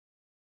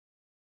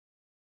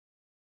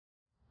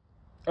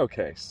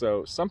Okay,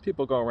 so some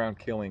people go around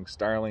killing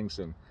starlings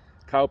and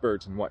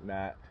cowbirds and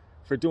whatnot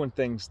for doing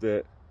things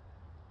that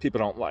people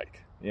don't like,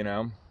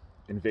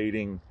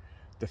 invading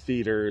the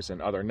feeders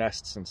and other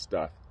nests and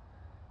stuff.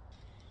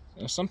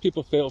 Some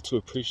people fail to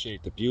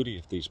appreciate the beauty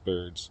of these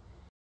birds.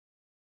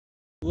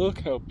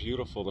 Look how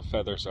beautiful the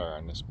feathers are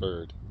on this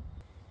bird.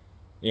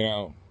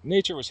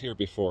 Nature was here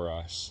before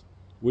us.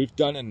 We've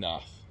done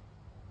enough.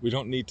 We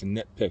don't need to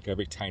nitpick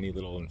every tiny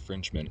little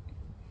infringement.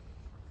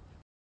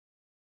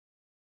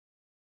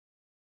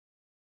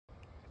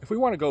 If we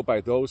want to go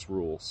by those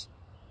rules,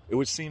 it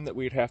would seem that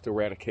we'd have to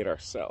eradicate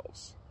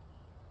ourselves.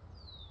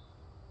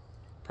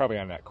 Probably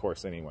on that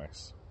course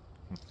anyways.